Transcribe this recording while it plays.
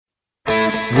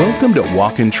Welcome to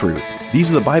Walk in Truth.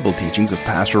 These are the Bible teachings of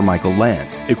Pastor Michael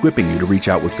Lance, equipping you to reach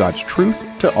out with God's truth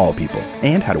to all people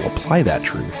and how to apply that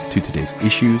truth to today's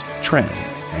issues,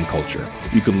 trends, and culture.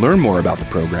 You can learn more about the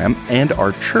program and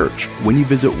our church when you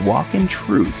visit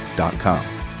walkintruth.com.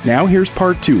 Now here's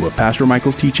part 2 of Pastor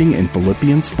Michael's teaching in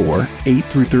Philippians 4, 8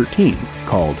 through 13,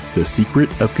 called The Secret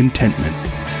of Contentment.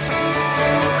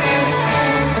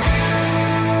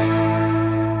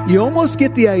 You almost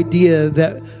get the idea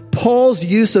that Paul's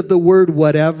use of the word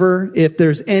whatever, if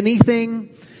there's anything,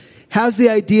 has the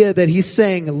idea that he's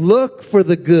saying, look for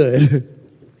the good.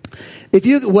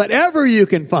 Whatever you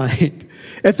can find,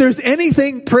 if there's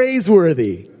anything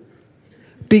praiseworthy,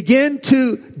 begin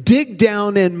to dig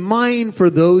down and mine for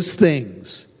those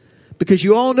things. Because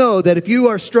you all know that if you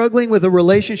are struggling with a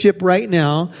relationship right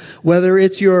now, whether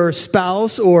it's your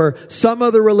spouse or some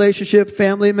other relationship,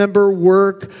 family member,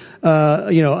 work,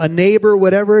 a neighbor,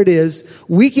 whatever it is,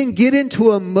 we can get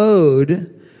into a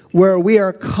mode where we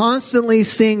are constantly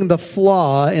seeing the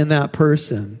flaw in that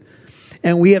person.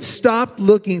 And we have stopped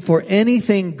looking for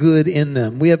anything good in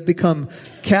them. We have become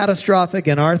catastrophic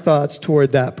in our thoughts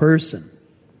toward that person.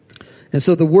 And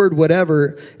so the word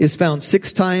whatever is found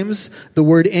 6 times, the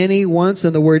word any once,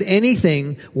 and the word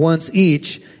anything once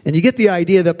each. And you get the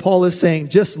idea that Paul is saying,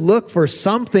 just look for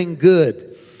something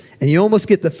good. And you almost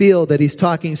get the feel that he's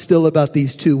talking still about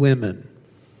these 2 women.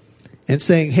 And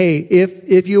saying, hey,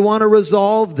 if you want to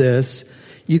resolve this,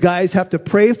 you guys have to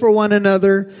pray for one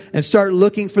another and start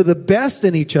looking for the best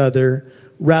in each other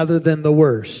rather than the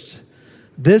worst.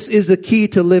 This is the key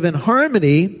to live in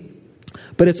harmony.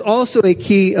 But it's also a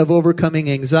key of overcoming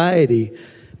anxiety,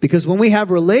 because when we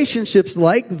have relationships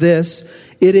like this,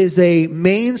 it is a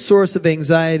main source of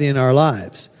anxiety in our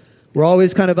lives. We're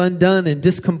always kind of undone and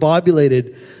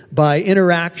discombobulated by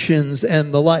interactions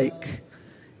and the like.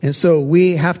 And so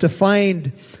we have to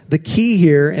find the key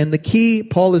here, and the key,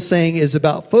 Paul is saying, is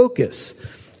about focus.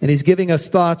 And he's giving us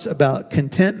thoughts about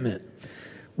contentment.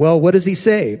 Well, what does he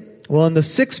say? Well, in the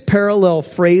 6 parallel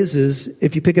phrases,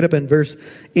 if you pick it up in verse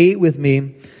 8 with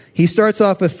me, he starts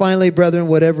off with, finally, brethren,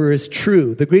 whatever is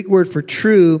true. The Greek word for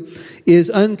true is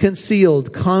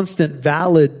unconcealed, constant,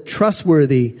 valid,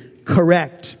 trustworthy,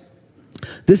 correct.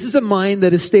 This is a mind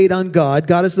that is stayed on God.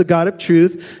 God is the God of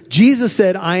truth. Jesus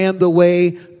said, I am the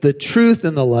way, the truth,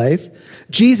 and the life.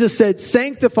 Jesus said,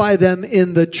 sanctify them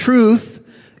in the truth.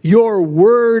 Your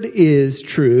word is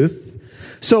truth.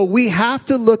 So we have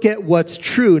to look at what's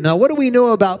true. Now, what do we know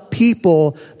about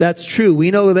people that's true? We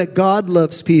know that God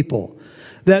loves people.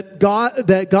 That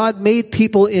God made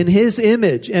people in His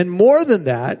image. And more than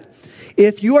that,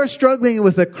 if you are struggling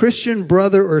with a Christian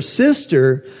brother or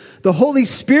sister, the Holy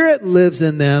Spirit lives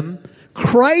in them,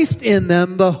 Christ in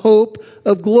them, the hope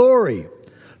of glory.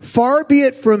 Far be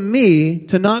it from me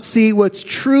to not see what's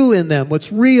true in them,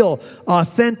 what's real,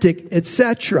 authentic,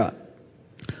 etc.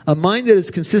 A mind that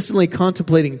is consistently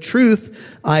contemplating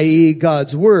truth, i.e.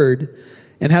 God's word,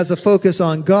 and has a focus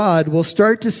on God, will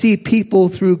start to see people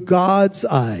through God's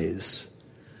eyes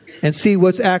and see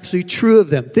what's actually true of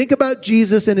them. Think about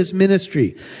Jesus and His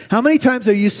ministry. How many times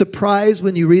are you surprised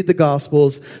when you read the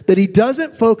Gospels that He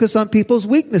doesn't focus on people's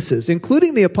weaknesses,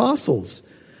 including the apostles,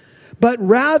 but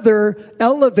rather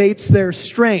elevates their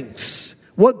strengths,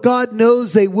 what God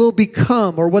knows they will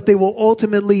become or what they will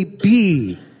ultimately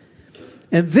be.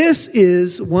 And this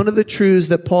is one of the truths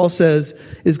that Paul says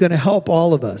is going to help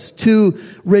all of us. To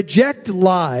reject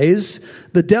lies,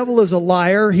 the devil is a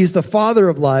liar, he's the father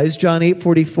of lies, John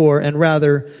 8:44, and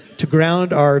rather to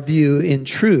ground our view in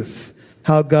truth,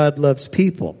 how God loves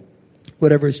people.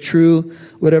 Whatever is true,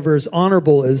 whatever is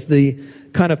honorable is the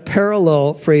kind of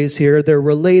parallel phrase here. They're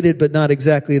related but not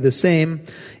exactly the same.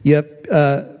 You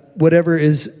have whatever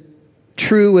is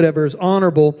true, whatever is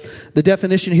honorable. The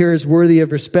definition here is worthy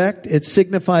of respect. It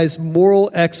signifies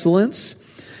moral excellence.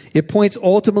 It points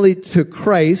ultimately to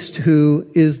Christ, who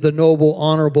is the noble,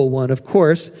 honorable one, of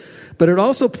course. But it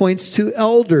also points to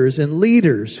elders and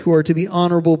leaders who are to be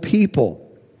honorable people.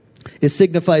 It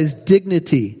signifies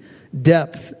dignity,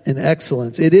 depth, and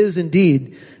excellence. It is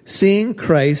indeed seeing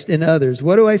Christ in others.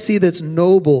 What do I see that's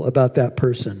noble about that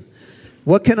person?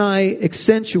 What can I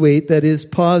accentuate that is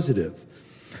positive?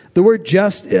 The word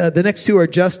just, the next 2 are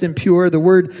just and pure. The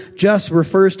word just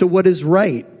refers to what is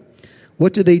right.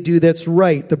 What do they do that's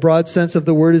right? The broad sense of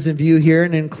the word is in view here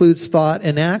and includes thought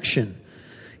and action.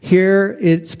 Here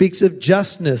it speaks of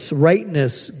justness,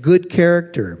 rightness, good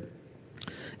character.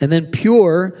 And then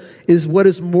pure is what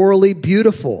is morally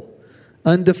beautiful,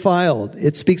 undefiled.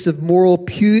 It speaks of moral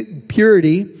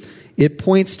purity. It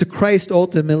points to Christ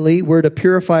ultimately. We're to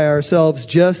purify ourselves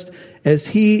just as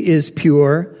He is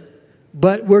pure.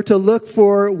 but we're to look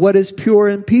for what is pure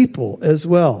in people as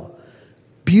well.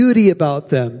 Beauty about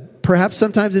them. Perhaps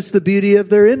sometimes it's the beauty of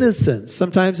their innocence.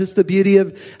 Sometimes it's the beauty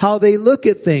of how they look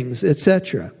at things,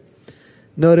 etc.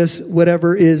 Notice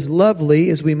whatever is lovely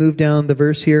as we move down the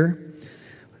verse here.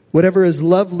 Whatever is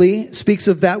lovely speaks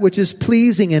of that which is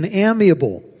pleasing and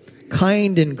amiable,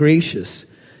 kind and gracious.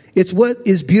 It's what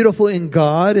is beautiful in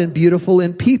God and beautiful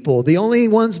in people. The only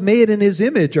ones made in His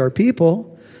image are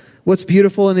people. What's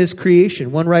beautiful in His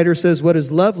creation? One writer says what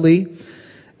is lovely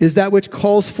is that which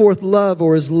calls forth love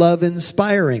or is love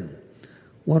inspiring.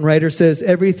 One writer says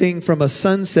everything from a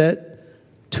sunset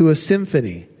to a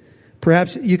symphony.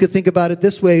 Perhaps you could think about it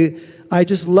this way. I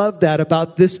just love that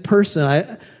about this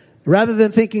person. Rather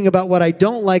than thinking about what I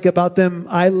don't like about them,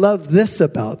 I love this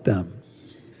about them.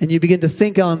 And you begin to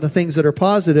think on the things that are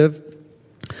positive.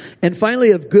 And finally,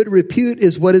 of good repute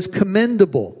is what is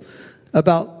commendable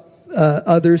about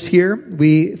others here.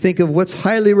 We think of what's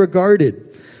highly regarded.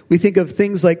 We think of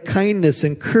things like kindness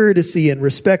and courtesy and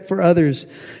respect for others.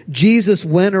 Jesus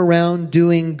went around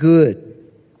doing good.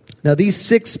 Now, these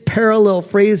 6 parallel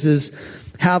phrases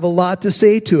have a lot to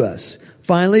say to us.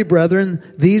 Finally, brethren,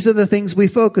 these are the things we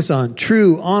focus on.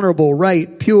 True, honorable,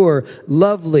 right, pure,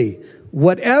 lovely,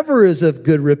 whatever is of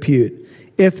good repute.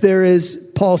 If there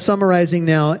is, Paul summarizing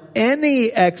now,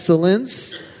 any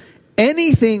excellence,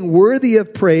 anything worthy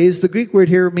of praise, the Greek word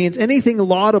here means anything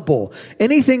laudable,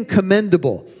 anything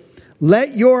commendable.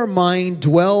 Let your mind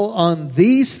dwell on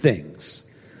these things.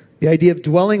 The idea of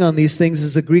dwelling on these things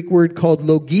is a Greek word called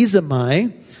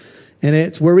logizomai, and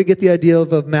it's where we get the idea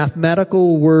of a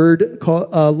mathematical word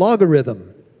called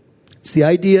logarithm. It's the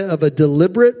idea of a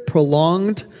deliberate,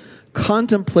 prolonged,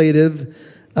 contemplative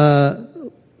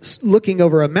looking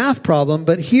over a math problem,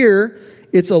 but here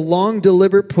it's a long,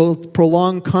 deliberate,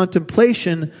 prolonged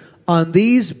contemplation on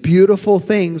these beautiful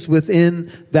things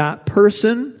within that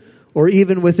person or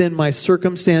even within my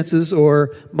circumstances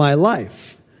or my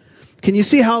life. Can you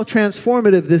see how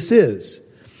transformative this is?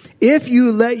 If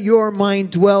you let your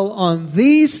mind dwell on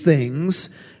these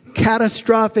things,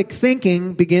 catastrophic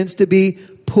thinking begins to be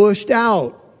pushed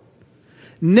out.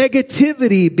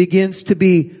 Negativity begins to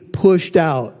be pushed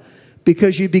out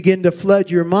because you begin to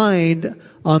flood your mind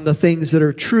on the things that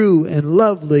are true and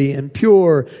lovely and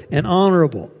pure and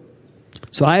honorable.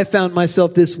 So I have found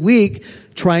myself this week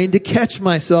trying to catch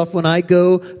myself when I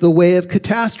go the way of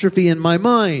catastrophe in my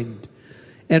mind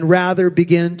and rather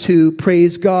begin to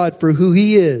praise God for who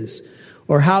He is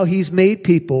or how He's made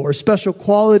people or special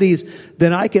qualities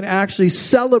that I can actually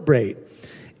celebrate.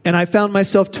 And I found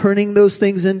myself turning those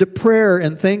things into prayer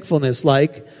and thankfulness,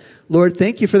 like, Lord,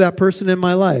 thank you for that person in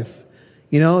my life.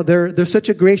 You know, they're such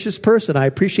a gracious person. I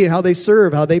appreciate how they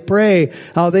serve, how they pray,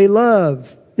 how they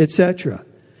love, etc.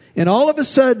 And all of a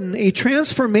sudden, a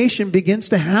transformation begins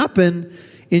to happen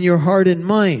in your heart and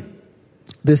mind.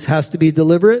 This has to be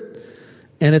deliberate,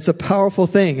 and it's a powerful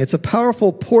thing. It's a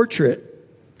powerful portrait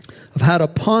of how to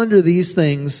ponder these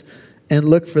things and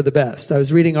look for the best. I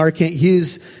was reading R. Kent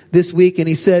Hughes this week, and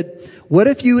he said, what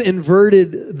if you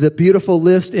inverted the beautiful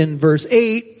list in verse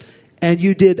 8 and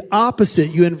you did opposite?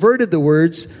 You inverted the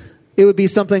words. It would be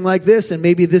something like this, and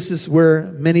maybe this is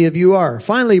where many of you are.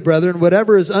 Finally, brethren,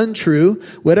 whatever is untrue,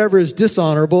 whatever is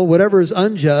dishonorable, whatever is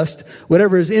unjust,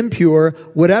 whatever is impure,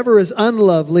 whatever is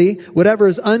unlovely, whatever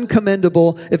is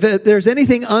uncommendable, if there's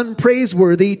anything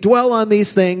unpraiseworthy, dwell on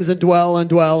these things and dwell and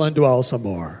dwell and dwell some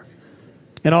more.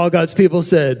 And all God's people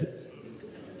said,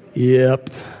 yep.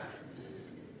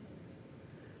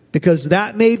 Because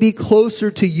that may be closer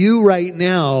to you right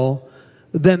now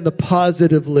than the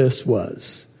positive list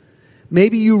was.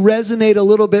 Maybe you resonate a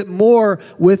little bit more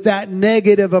with that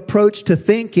negative approach to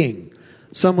thinking.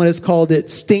 Someone has called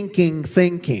it stinking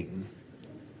thinking.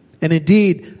 And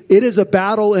indeed, it is a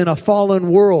battle in a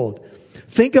fallen world.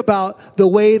 Think about the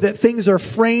way that things are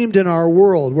framed in our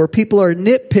world, where people are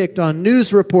nitpicked on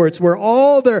news reports, where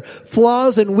all their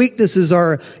flaws and weaknesses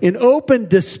are in open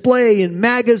display in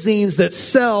magazines that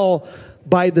sell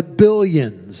by the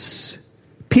billions.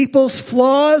 People's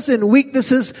flaws and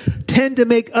weaknesses tend to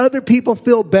make other people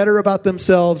feel better about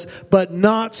themselves, but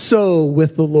not so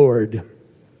with the Lord.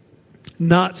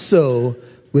 Not so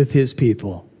with His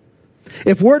people.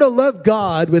 If we're to love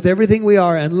God with everything we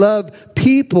are and love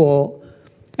people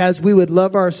as we would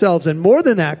love ourselves, and more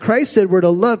than that, Christ said we're to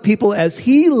love people as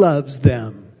He loves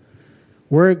them,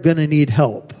 we're going to need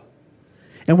help.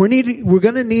 And we're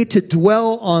going to need to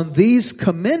dwell on these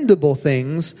commendable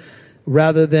things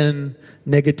rather than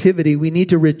negativity. We need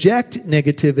to reject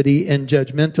negativity and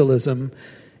judgmentalism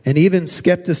and even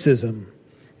skepticism.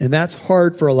 And that's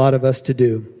hard for a lot of us to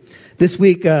do. This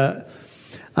week,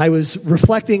 I was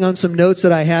reflecting on some notes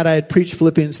that I had. I had preached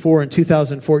Philippians 4 in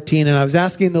 2014, and I was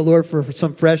asking the Lord for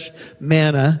some fresh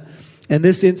manna. And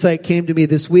this insight came to me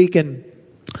this week. And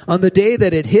on the day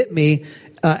that it hit me,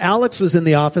 Alex was in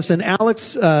the office, and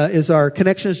Alex is our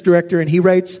connections director, and he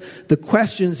writes the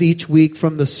questions each week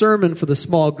from the sermon for the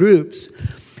small groups.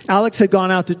 Alex had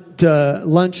gone out to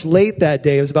lunch late that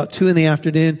day. It was about 2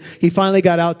 p.m. He finally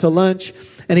got out to lunch,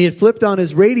 and he had flipped on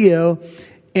his radio,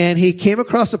 and he came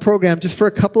across a program just for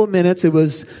a couple of minutes. It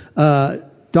was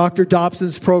Dr.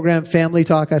 Dobson's program, Family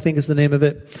Talk, I think is the name of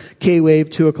it,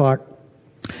 K-Wave, 2 o'clock.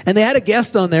 And they had a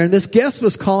guest on there, and this guest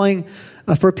was calling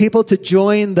for people to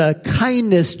join the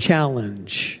Kindness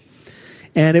Challenge.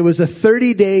 And it was a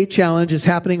 30-day challenge. It's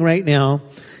happening right now.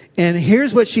 And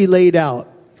here's what she laid out.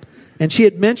 And she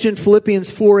had mentioned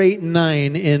Philippians 4, 8, and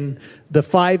 9 in the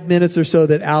 5 minutes or so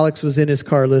that Alex was in his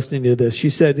car listening to this. She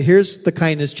said, here's the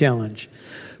Kindness Challenge.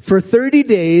 For 30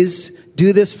 days,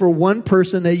 do this for one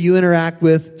person that you interact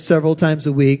with several times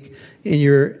a week in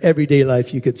your everyday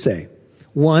life, you could say.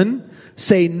 1,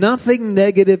 say nothing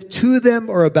negative to them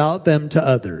or about them to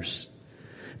others.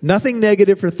 Nothing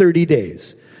negative for 30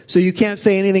 days. So you can't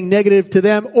say anything negative to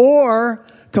them or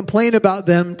complain about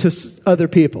them to other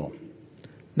people.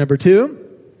 Number 2,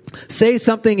 say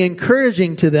something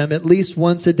encouraging to them at least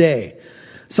once a day.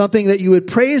 Something that you would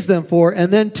praise them for,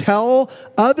 and then tell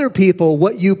other people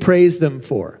what you praise them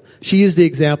for. She used the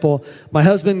example, my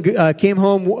husband came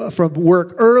home from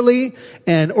work early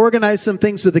and organized some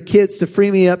things with the kids to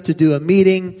free me up to do a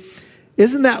meeting.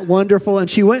 Isn't that wonderful? And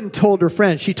she went and told her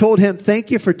friend. She told him,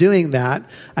 thank you for doing that.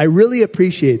 I really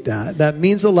appreciate that. That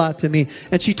means a lot to me.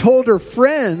 And she told her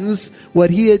friends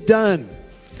what he had done.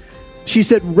 She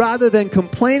said, rather than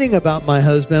complaining about my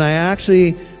husband, I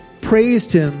actually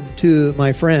praised him to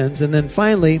my friends. And then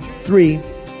finally, 3,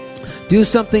 do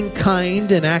something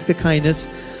kind, an act of kindness.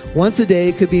 Once a day.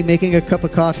 It could be making a cup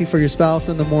of coffee for your spouse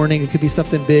in the morning. It could be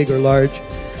something big or large.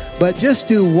 But just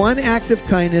do one act of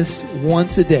kindness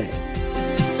once a day.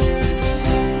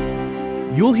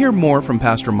 You'll hear more from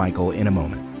Pastor Michael in a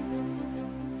moment.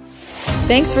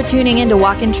 Thanks for tuning in to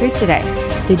Walk in Truth today.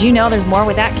 Did you know there's more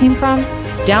where that came from?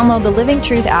 Download the Living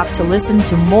Truth app to listen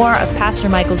to more of Pastor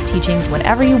Michael's teachings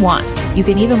whenever you want. You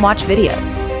can even watch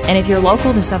videos. And if you're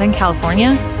local to Southern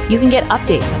California, you can get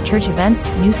updates on church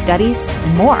events, new studies,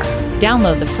 and more.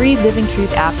 Download the free Living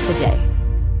Truth app today.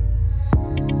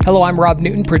 Hello, I'm Rob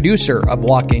Newton, producer of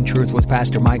Walk in Truth with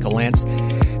Pastor Michael Lance.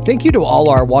 Thank you to all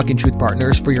our Walk in Truth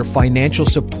partners for your financial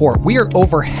support. We are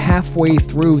over halfway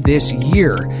through this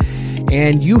year,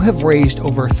 and you have raised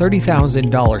over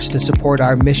 $30,000 to support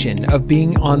our mission of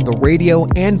being on the radio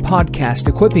and podcast,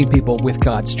 equipping people with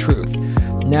God's truth.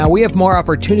 Now, we have more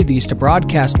opportunities to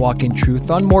broadcast Walk in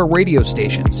Truth on more radio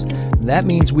stations. That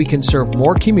means we can serve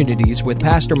more communities with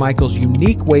Pastor Michael's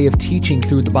unique way of teaching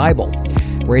through the Bible.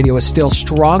 Radio is still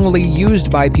strongly used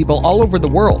by people all over the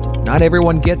world. Not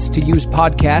everyone gets to use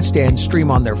podcast and stream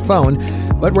on their phone,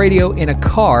 but radio in a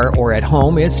car or at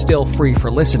home is still free for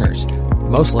listeners.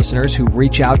 Most listeners who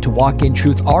reach out to Walk in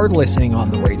Truth are listening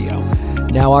on the radio.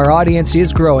 Now our audience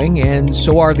is growing, and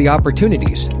so are the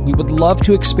opportunities. We would love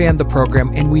to expand the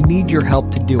program, and we need your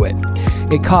help to do it.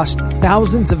 It costs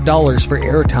thousands of dollars for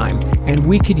airtime, and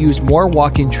we could use more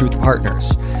Walk in Truth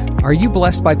partners. Are you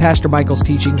blessed by Pastor Michael's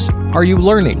teachings? Are you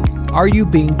learning? Are you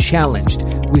being challenged?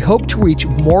 We hope to reach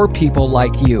more people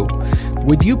like you.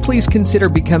 Would you please consider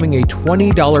becoming a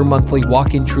 $20 monthly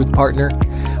Walk in Truth partner?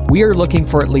 We are looking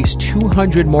for at least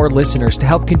 200 more listeners to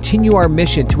help continue our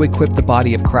mission to equip the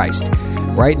body of Christ.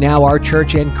 Right now, our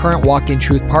church and current Walk in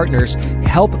Truth partners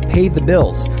help pay the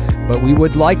bills, but we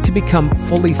would like to become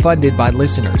fully funded by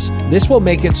listeners. This will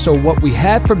make it so what we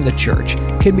have from the church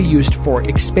can be used for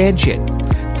expansion.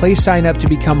 Please sign up to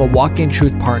become a Walk in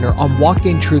Truth partner on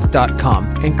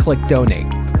walkintruth.com and click donate,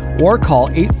 or call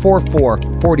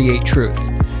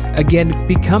 844-48-TRUTH. Again,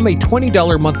 become a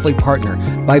 $20 monthly partner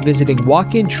by visiting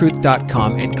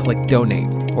walkintruth.com and click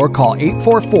donate, or call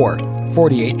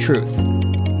 844-48-TRUTH.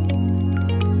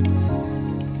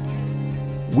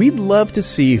 We'd love to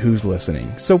see who's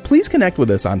listening, so please connect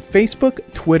with us on Facebook,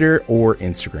 Twitter, or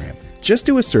Instagram. Just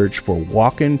do a search for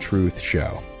Walk in Truth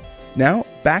Show. Now,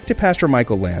 back to Pastor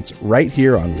Michael Lance right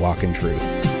here on Walk in Truth.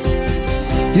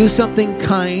 Do something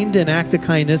kind, an act of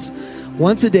kindness.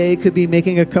 Once a day. It could be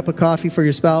making a cup of coffee for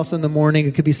your spouse in the morning.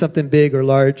 It could be something big or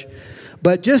large.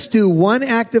 But just do one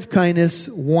act of kindness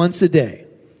once a day.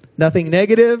 Nothing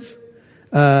negative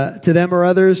to them or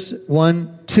others.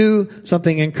 1, 2,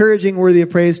 something encouraging, worthy of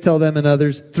praise, tell them and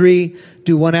others. 3,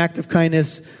 do one act of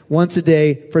kindness once a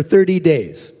day for 30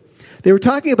 days. They were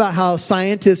talking about how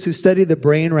scientists who study the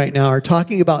brain right now are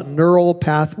talking about neural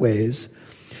pathways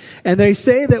And they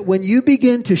say that when you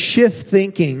begin to shift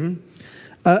thinking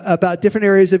about different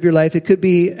areas of your life, it could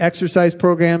be exercise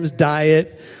programs,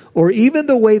 diet, or even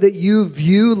the way that you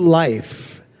view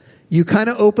life, you kind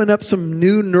of open up some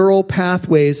new neural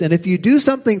pathways. And if you do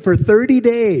something for 30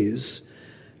 days,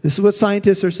 this is what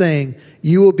scientists are saying,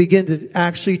 you will begin to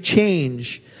actually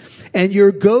change. And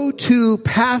your go-to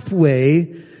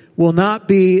pathway will not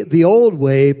be the old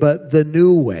way, but the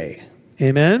new way.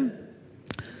 Amen?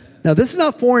 Now, this is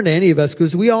not foreign to any of us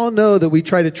because we all know that we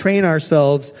try to train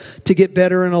ourselves to get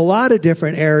better in a lot of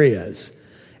different areas.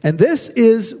 And this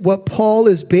is what Paul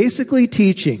is basically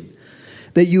teaching.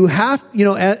 That you have,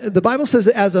 the Bible says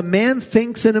that as a man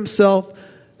thinks in himself,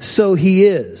 so he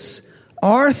is.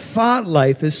 Our thought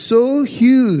life is so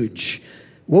huge.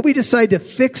 What we decide to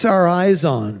fix our eyes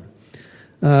on.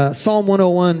 Psalm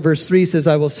 101 verse 3 says,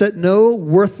 I will set no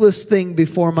worthless thing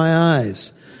before my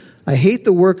eyes. I hate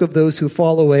the work of those who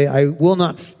fall away. It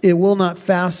will not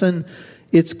fasten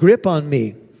its grip on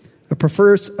me. A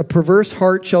perverse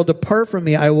heart shall depart from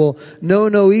me. I will know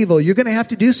no evil. You're going to have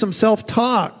to do some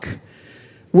self-talk.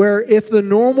 Where if the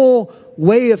normal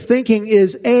way of thinking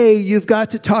is A, you've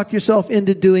got to talk yourself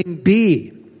into doing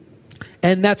B.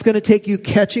 And that's going to take you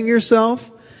catching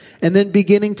yourself and then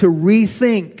beginning to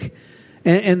rethink.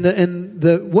 And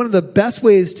one of the best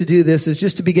ways to do this is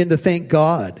just to begin to thank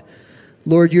God.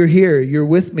 Lord, you're here. You're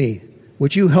with me.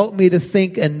 Would you help me to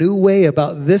think a new way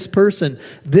about this person,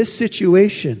 this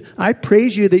situation? I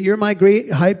praise you that you're my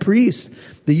great high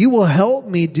priest, that you will help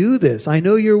me do this. I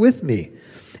know you're with me.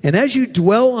 And as you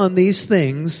dwell on these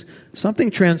things,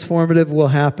 something transformative will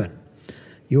happen.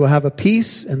 You will have a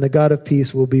peace, and the God of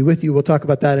peace will be with you. We'll talk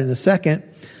about that in a second.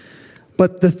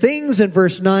 But the things in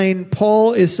verse 9,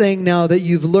 Paul is saying now that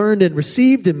you've learned and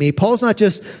received in me. Paul's not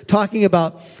just talking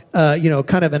about,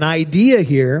 kind of an idea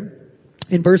here.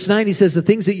 In verse 9, he says the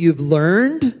things that you've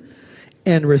learned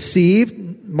and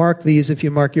received, mark these if you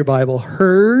mark your Bible,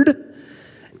 heard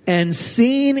and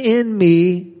seen in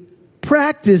me,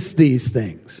 practice these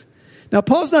things. Now,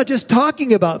 Paul's not just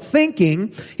talking about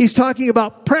thinking, he's talking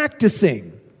about practicing.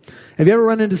 Have you ever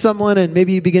run into someone and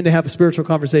maybe you begin to have a spiritual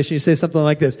conversation? You say something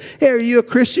like this. Hey, are you a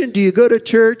Christian? Do you go to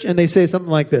church? And they say something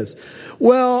like this.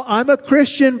 Well, I'm a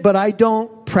Christian, but I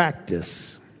don't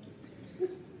practice.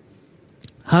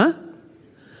 Huh?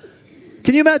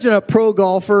 Can you imagine a pro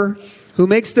golfer who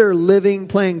makes their living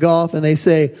playing golf and they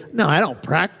say, no, I don't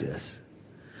practice.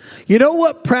 You know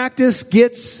what practice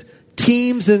gets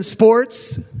teams in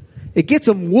sports? It gets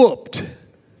them whooped.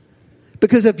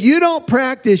 Because if you don't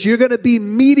practice, you're going to be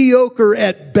mediocre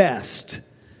at best.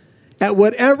 At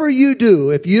whatever you do,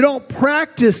 if you don't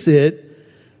practice it,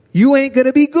 you ain't going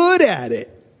to be good at it.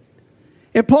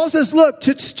 And Paul says, look,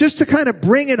 just to kind of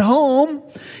bring it home,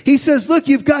 he says, look,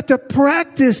 you've got to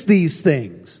practice these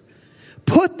things.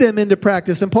 Put them into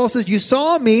practice. And Paul says, you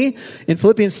saw me. In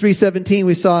Philippians 3:17,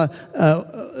 we saw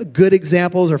good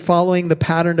examples or following the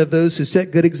pattern of those who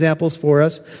set good examples for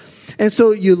us. And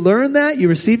so you learned that, you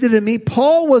received it in me.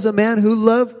 Paul was a man who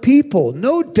loved people,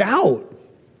 no doubt.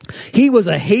 He was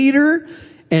a hater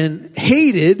and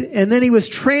hated, and then he was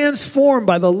transformed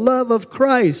by the love of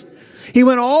Christ. He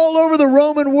went all over the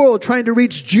Roman world trying to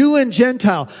reach Jew and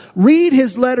Gentile. Read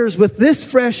his letters with this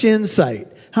fresh insight.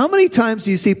 How many times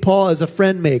do you see Paul as a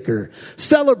friend maker,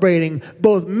 celebrating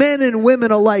both men and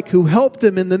women alike who helped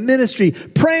him in the ministry,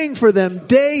 praying for them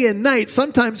day and night,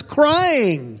 sometimes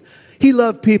crying? He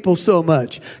loved people so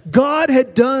much. God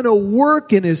had done a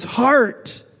work in his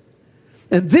heart.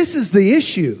 And this is the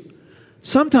issue.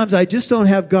 Sometimes I just don't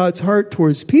have God's heart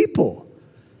towards people.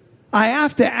 I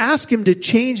have to ask him to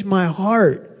change my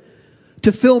heart,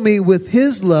 to fill me with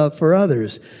his love for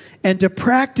others, and to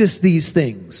practice these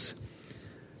things.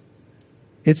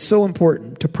 It's so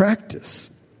important to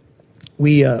practice.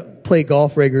 We play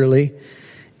golf regularly,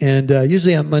 and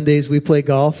usually on Mondays we play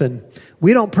golf, and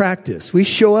we don't practice. We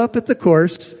show up at the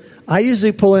course. I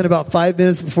usually pull in about 5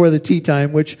 minutes before the tee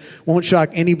time, which won't shock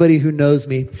anybody who knows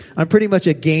me. I'm pretty much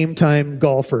a game time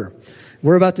golfer.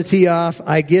 We're about to tee off.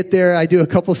 I get there. I do a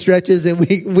couple stretches and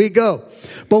we go.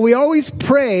 But we always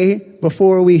pray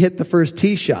before we hit the first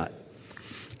tee shot.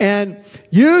 And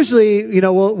usually,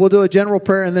 we'll do a general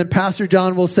prayer and then Pastor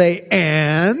John will say,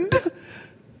 and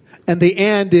the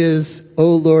and is,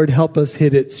 oh Lord, help us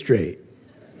hit it straight.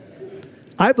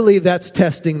 I believe that's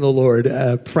testing the Lord,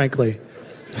 frankly.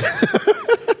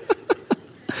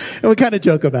 And we kind of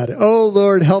joke about it. Oh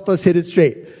Lord, help us hit it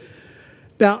straight.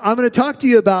 Now, I'm going to talk to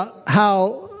you about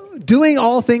how doing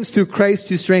all things through Christ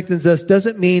who strengthens us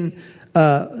doesn't mean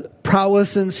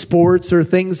prowess in sports or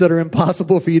things that are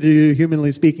impossible for you to do,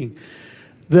 humanly speaking.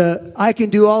 The I can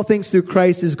do all things through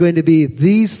Christ is going to be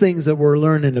these things that we're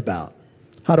learning about.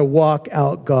 How to walk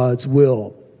out God's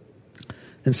will.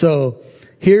 And so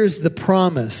here's the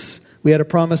promise. We had a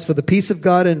promise for the peace of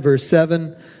God in verse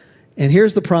 7. And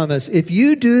here's the promise. If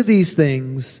you do these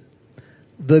things,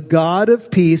 the God of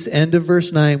peace, end of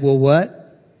verse 9, will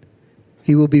what?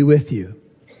 He will be with you.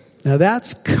 Now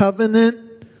that's covenant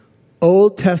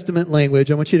Old Testament language.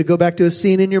 I want you to go back to a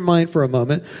scene in your mind for a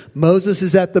moment. Moses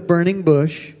is at the burning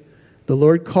bush. The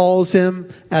Lord calls him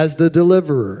as the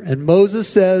deliverer. And Moses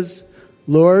says,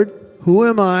 Lord, who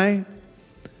am I?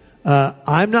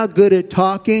 I'm not good at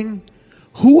talking.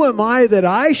 Who am I that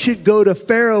I should go to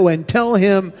Pharaoh and tell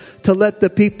him to let the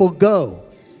people go?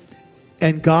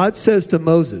 And God says to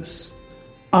Moses,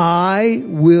 I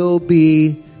will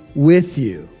be with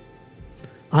you.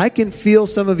 I can feel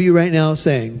some of you right now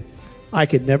saying, I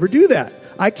could never do that.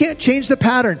 I can't change the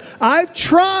pattern. I've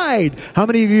tried. How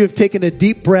many of you have taken a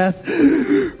deep breath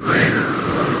and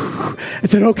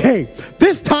said, okay,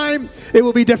 this time it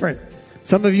will be different?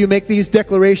 Some of you make these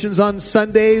declarations on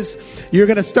Sundays. You're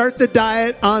going to start the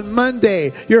diet on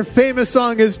Monday. Your famous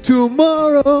song is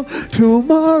tomorrow,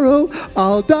 tomorrow,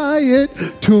 I'll diet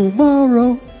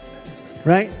tomorrow.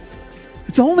 Right?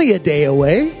 It's only a day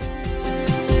away.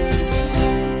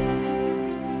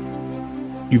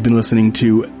 You've been listening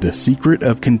to The Secret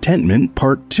of Contentment,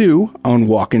 Part 2 on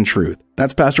Walk in Truth.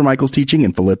 That's Pastor Michael's teaching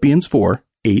in Philippians 4,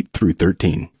 8 through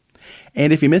 13.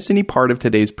 And if you missed any part of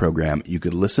today's program, you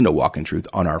could listen to Walk in Truth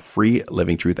on our free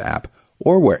Living Truth app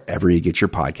or wherever you get your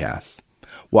podcasts.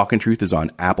 Walk in Truth is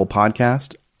on Apple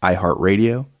Podcast,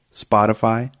 iHeartRadio,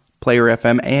 Spotify, Player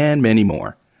FM, and many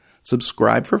more.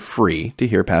 Subscribe for free to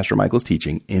hear Pastor Michael's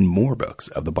teaching in more books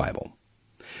of the Bible.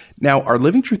 Now, our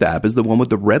Living Truth app is the one with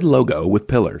the red logo with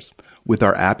pillars. With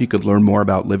our app, you could learn more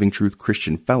about Living Truth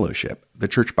Christian Fellowship, the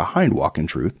church behind Walk in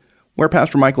Truth, where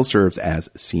Pastor Michael serves as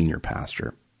senior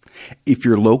pastor. If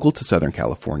you're local to Southern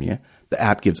California, the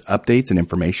app gives updates and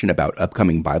information about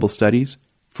upcoming Bible studies,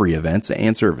 free events,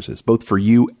 and services, both for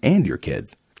you and your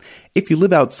kids. If you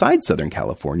live outside Southern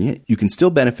California, you can still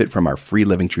benefit from our free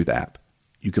Living Truth app.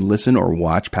 You can listen or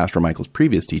watch Pastor Michael's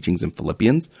previous teachings in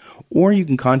Philippians, or you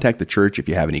can contact the church if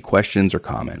you have any questions or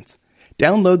comments.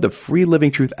 Download the free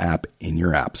Living Truth app in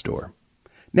your app store.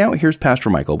 Now here's Pastor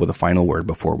Michael with a final word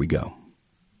before we go.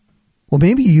 Well,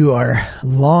 maybe you are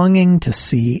longing to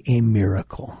see a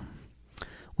miracle.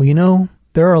 Well, you know,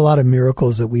 there are a lot of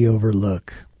miracles that we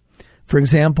overlook. For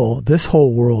example, this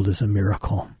whole world is a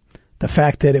miracle. The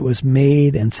fact that it was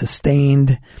made and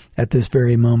sustained at this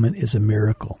very moment is a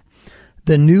miracle.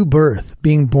 The new birth,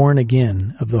 being born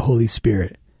again of the Holy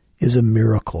Spirit, is a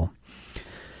miracle.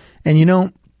 And you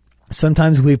know,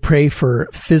 sometimes we pray for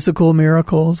physical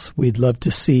miracles. We'd love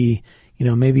to see,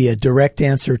 maybe a direct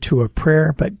answer to a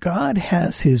prayer, but God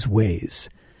has his ways.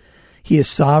 He is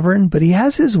sovereign, but he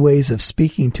has his ways of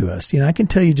speaking to us. I can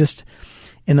tell you just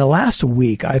in the last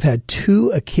week, I've had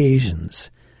 2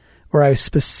 occasions where I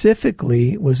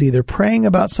specifically was either praying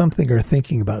about something or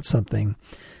thinking about something,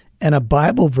 and a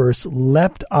Bible verse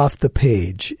leapt off the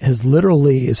page, as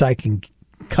literally as I can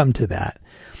come to that,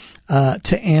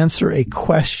 to answer a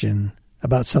question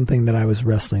about something that I was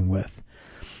wrestling with.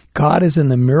 God is in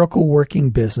the miracle working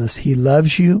business. He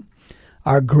loves you.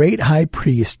 Our great high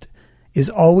priest is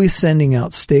always sending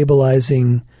out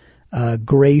stabilizing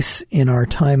grace in our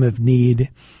time of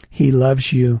need. He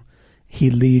loves you.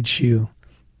 He leads you.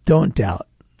 Don't doubt.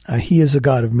 He is a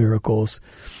God of miracles.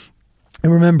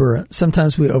 And remember,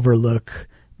 sometimes we overlook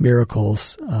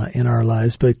miracles in our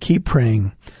lives, but keep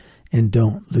praying and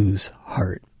don't lose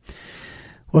heart.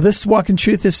 Well, this is Walk in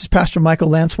Truth. This is Pastor Michael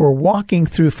Lance. We're walking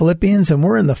through Philippians, and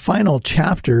we're in the final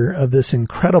chapter of this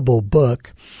incredible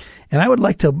book. And I would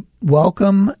like to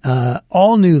welcome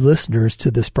all new listeners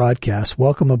to this broadcast.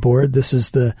 Welcome aboard. This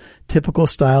is the typical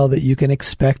style that you can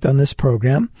expect on this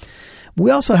program.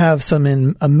 We also have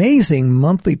some amazing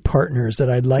monthly partners that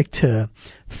I'd like to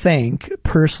thank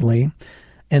personally,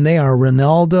 and they are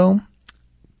Ronaldo,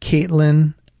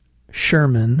 Caitlin,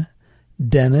 Sherman,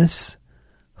 Dennis,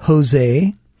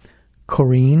 Jose,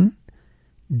 Corrine,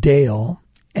 Dale,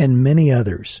 and many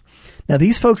others. Now,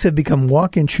 these folks have become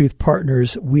Walk in Truth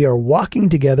partners. We are walking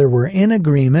together. We're in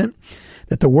agreement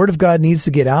that the Word of God needs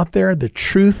to get out there, the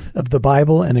truth of the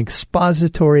Bible, an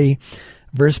expository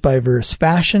verse-by-verse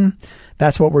fashion.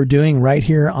 That's what we're doing right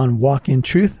here on Walk in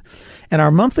Truth. And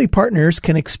our monthly partners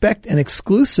can expect an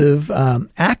exclusive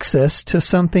access to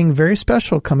something very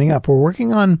special coming up. We're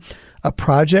working on a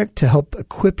project to help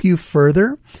equip you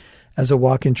further as a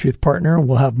Walk in Truth partner.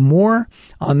 We'll have more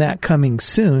on that coming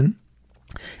soon.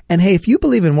 And hey, if you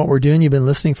believe in what we're doing, you've been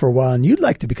listening for a while, and you'd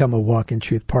like to become a Walk in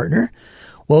Truth partner,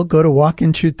 Well, go to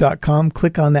walkintruth.com,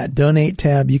 click on that donate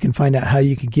tab. You can find out how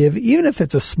you can give, even if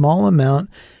it's a small amount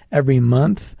every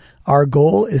month. Our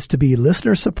goal is to be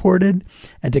listener supported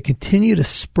and to continue to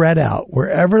spread out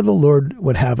wherever the Lord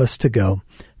would have us to go.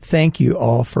 Thank you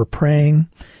all for praying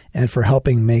and for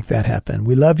helping make that happen.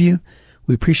 We love you.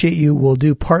 We appreciate you. We'll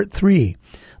do part 3,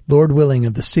 Lord willing,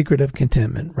 of The Secret of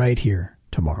Contentment right here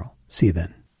tomorrow. See you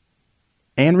then.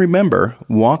 And remember,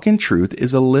 Walk in Truth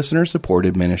is a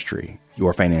listener-supported ministry.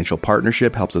 Your financial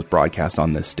partnership helps us broadcast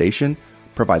on this station,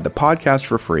 provide the podcast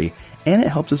for free, and it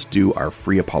helps us do our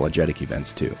free apologetic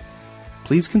events too.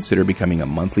 Please consider becoming a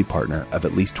monthly partner of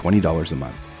at least $20 a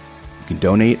month. You can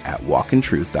donate at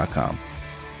walkintruth.com.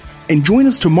 And join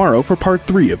us tomorrow for part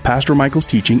 3 of Pastor Michael's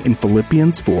teaching in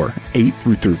Philippians 4, 8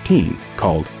 through 13,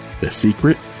 called The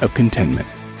Secret of Contentment.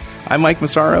 I'm Mike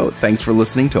Massaro. Thanks for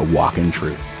listening to Walk in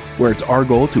Truth, where it's our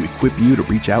goal to equip you to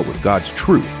reach out with God's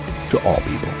truth to all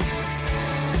people.